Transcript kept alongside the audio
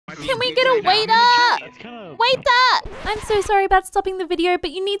Can we get a waiter? Waiter! I'm so sorry about stopping the video,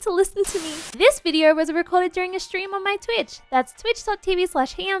 but you need to listen to me. This video was recorded during a stream on my Twitch. That's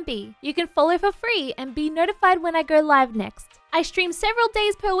twitch.tv/HeyUnB. You can follow for free and be notified when I go live next. I stream several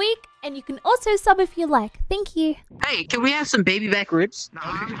days per week, and you can also sub if you like. Thank you. Hey, can we have some baby back ribs?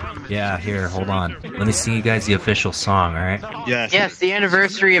 Yeah, here, hold on. Let me sing you guys the official song, alright? Yes. Yes, the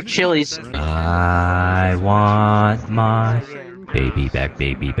anniversary of Chili's. I want my baby back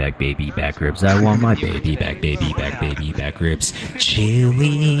ribs. I want my baby back ribs. Chili's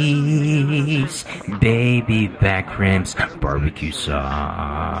baby back ribs, barbecue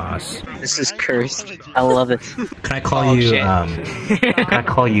sauce. This is cursed. I love it. Can I call you, can I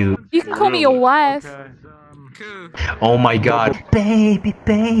call you... You can call me your wife. Oh my god. Baby.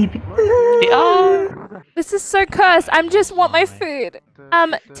 This is so cursed. I just want my food.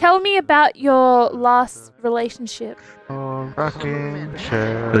 Tell me about your last relationship.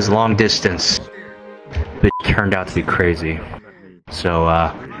 It was long distance, but it turned out to be crazy. So,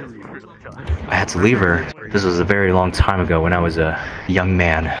 I had to leave her. This was a very long time ago when I was a young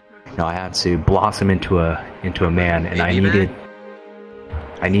man. You know, I had to blossom into a man, and I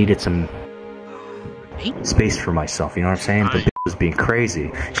needed some space for myself, you know what I'm saying? The bitch was being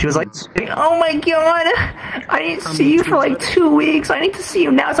crazy. She was like, oh my god, I didn't see you for like 2 weeks, I need to see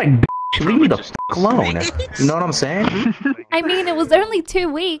you now. It's like, bitch, leave me the f alone. You know what I'm saying? I mean, it was only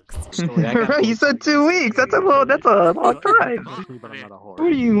 2 weeks. Right, you said 2 weeks. That's a long time. What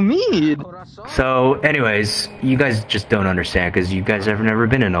do you mean? So, anyways, you guys just don't understand because you guys have never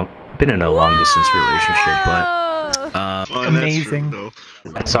been in a long distance relationship, but amazing.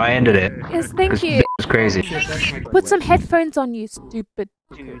 So I ended it. Yes, thank you. It was crazy. Put some headphones on, you stupid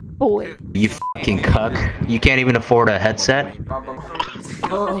boy. You fucking cuck. You can't even afford a headset?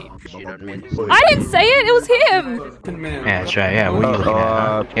 I didn't say it, it was him. Yeah, that's right. Yeah, what are you looking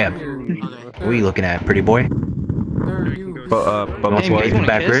at? Yeah. What are you looking at, pretty boy? Baby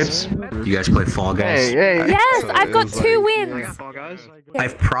back ribs? You guys play Fall Guys? Hey. Yes, I've got 2 wins.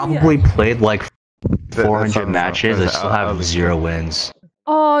 I've probably played like 400 matches. I still have 0 wins.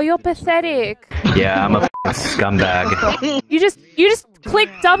 Oh, you're pathetic. Yeah, I'm a scumbag. You just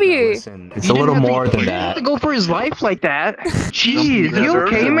click W. Listen, it's a little more than that. To go for his life like that. Jeez, you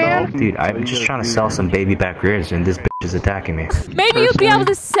okay, man? Dude, I'm just trying to sell some baby back ribs, and this bitch is attacking me. Maybe you'll be able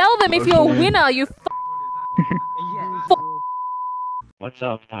to sell them if you're a winner, you What's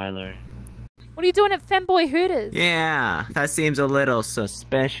up, Tyler? What are you doing at Femboy Hooters? Yeah, that seems a little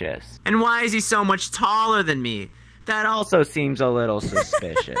suspicious. And why is he so much taller than me? That also seems a little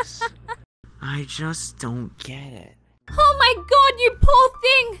suspicious. I just don't get it. Oh my god, you poor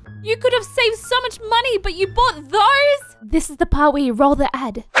thing! You could have saved so much money, but you bought those? This is the part where you roll the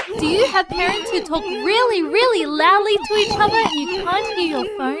ad. Do you have parents who talk really, really loudly to each other and you can't hear your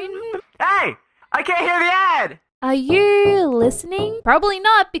phone? Hey! I can't hear the ad! Are you listening? Probably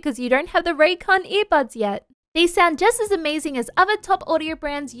not, because you don't have the Raycon earbuds yet. These sound just as amazing as other top audio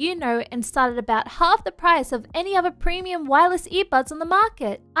brands you know and start at about half the price of any other premium wireless earbuds on the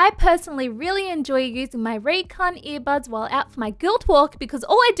market. I personally really enjoy using my Raycon earbuds while out for my guilt walk because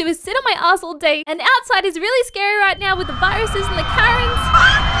all I do is sit on my ass all day and outside is really scary right now with the viruses and the Karens.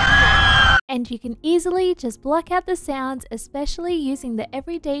 And you can easily just block out the sounds, especially using the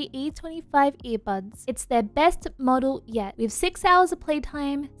Everyday E25 earbuds. It's their best model yet, with 6 hours of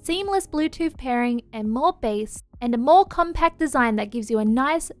playtime, seamless Bluetooth pairing, and more bass, and a more compact design that gives you a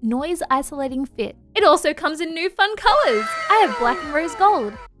nice noise-isolating fit. It also comes in new fun colors. I have black and rose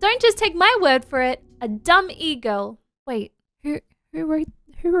gold. Don't just take my word for it. A dumb e-girl. Wait, who wrote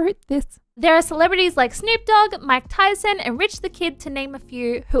this? There are celebrities like Snoop Dogg, Mike Tyson, and Rich the Kid, to name a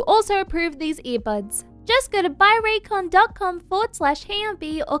few, who also approve these earbuds. Just go to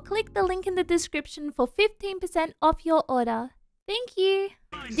buyraycon.com/HeyUnB or click the link in the description for 15% off your order. Thank you.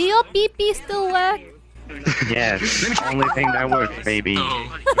 Do your beep still work? Yes, only thing that works, baby.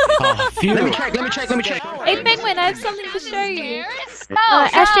 Let me check. Hey Penguin, I have something to show you. Go,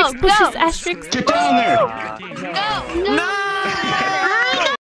 asterisk pushes asterisk. Get down there! No!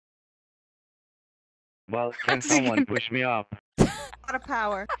 Well, can someone push me up? A lot of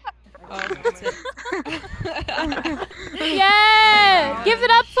power. Oh, that's it. Yeah! Give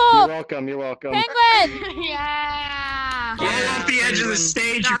it up for You're welcome. Penguin! Yeah! Get off the edge of the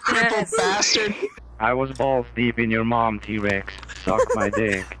stage, you crippled bastard! I was balls deep in your mom, T-Rex. Suck my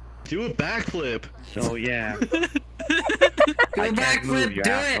dick. Do a backflip. So yeah. I can't move, you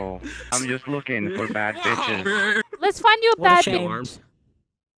asshole. I'm just looking for bad bitches. Let's find you a bad bitch.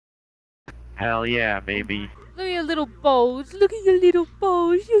 Hell yeah, baby. Look at your little balls. Look at your little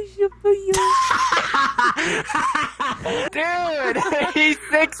balls. Dude, he's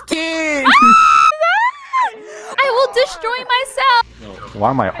 16! I will destroy myself.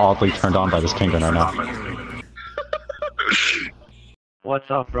 Why am I oddly turned on by this kingdom right now? What's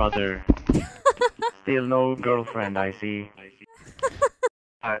up, brother? Still no girlfriend, I see.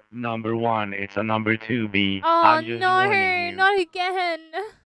 Number 1, it's a number 2B. Oh I'm just warning no, you. not again.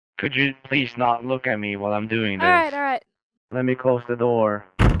 Could you please not look at me while I'm doing this? Alright. Let me close the door.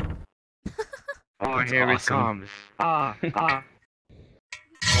 Oh, here it awesome. comes. Oh.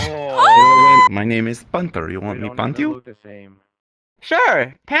 My name is Punter. You want me don't punt even you? look the same.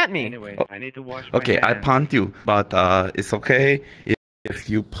 Sure, pat me. Anyway, I need to wash Okay, my I hands. punt you, but it's okay if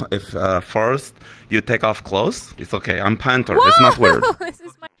first you take off clothes. It's okay. I'm Panther. It's not weird. This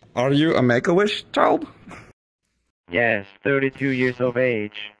is my Are you a Make-A-Wish child? Yes, 32 years of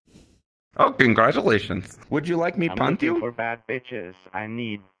age. Oh, congratulations. Would you like me I'm punt looking you? for bad bitches. I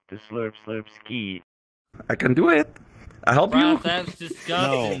need to slurp ski. I can do it. I help you. That's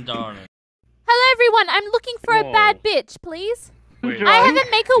disgusting, darling. Hello everyone, I'm looking for a bad bitch, please. I have a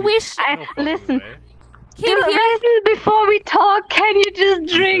Make-A-Wish. Listen. Kid here. Before we talk, can you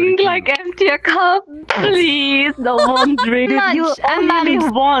just drink, like, empty a cup? Please, no one drink. You only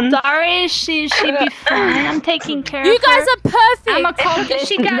one. Sorry, she'll be fine. I'm taking care You of guys her. are perfect. I'm a coach.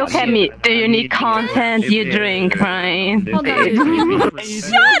 She got Look at me. Do you need content? You drink, right? Hold on.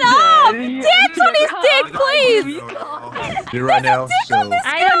 Shut up! Dance on his dick, please! Do right now, so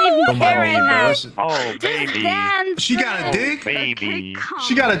I don't even don't care mind right me, now. but listen. Oh, baby. Dance. She got a dick? Baby.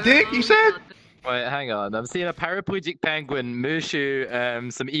 She got a dick, you said? Wait, hang on. I'm seeing a paraplegic penguin, Mushu,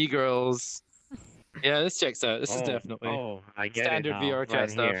 some e-girls. Yeah, this checks out. This is definitely I get standard it now, VR chat right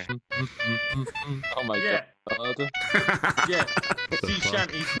stuff. Oh my god. Yeah. Sea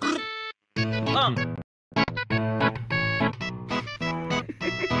shanty.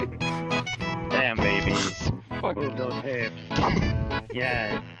 Damn, baby. Fuck those hips.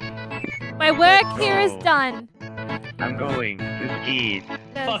 Yes. My work here is done. I'm going to ski.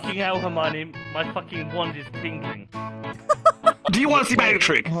 Fucking hell, Hermione. My fucking wand is tingling. Do you want to see my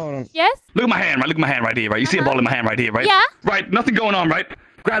trick? Yes? Look at my hand, right? Look at my hand right here, right? You see a ball in my hand right here, right? Yeah. Right, nothing going on, right?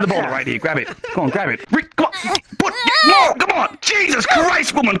 Grab the ball right here, grab it. Come on, grab it. Come on, no, come on. Jesus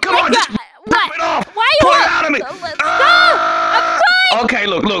Christ, woman, come on, just What? it off. Why Pull you it out of me. Stop! I'm trying! Okay,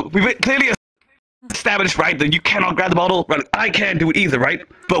 look, we've clearly established, right, that you cannot grab the bottle. Right? I can't do it either, right?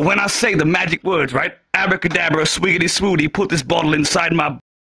 But when I say the magic words, right? Abracadabra, swiggity swooty, put this bottle inside my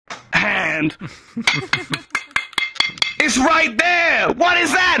hand. It's right there! What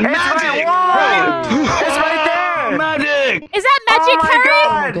is that? Magic! It's right there! Magic! Is that magic, Harry?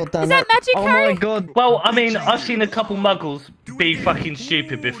 God. Is that magic, Harry? God. Well, I mean, I've seen a couple muggles be fucking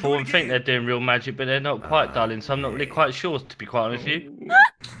stupid before and think they're doing real magic, but they're not quite, darling, so I'm not really quite sure, to be quite honest with you.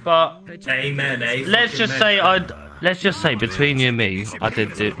 But let's just say between you and me, I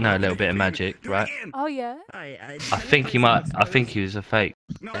did know a little bit of magic, right? Oh, yeah? I think he was a fake.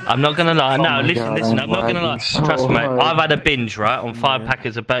 I'm not gonna lie. No, listen, I'm not gonna lie. Trust me, mate. I've had a binge, right, on 5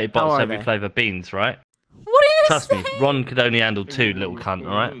 packets of Bertie Bott's every flavour beans, right? What are you Trust me, saying? Ron could only handle 2, little cunt,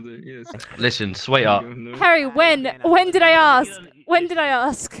 alright? Listen, sweetheart. Harry, when? When did I ask? When did I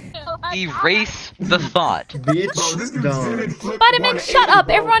ask? Erase the thought. Spider-Man, shut up!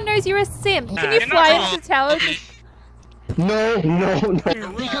 Everyone knows you're a simp. Can you fly into the tower? No. Here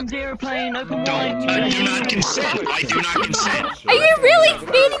comes the airplane. Open wide. I do not consent. I do not consent. Are you really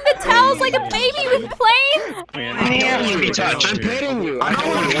feeding the towels like a baby with planes? I don't want to be touched. I'm petting you. I don't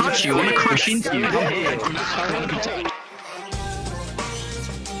want to touch you. I want to crush into you.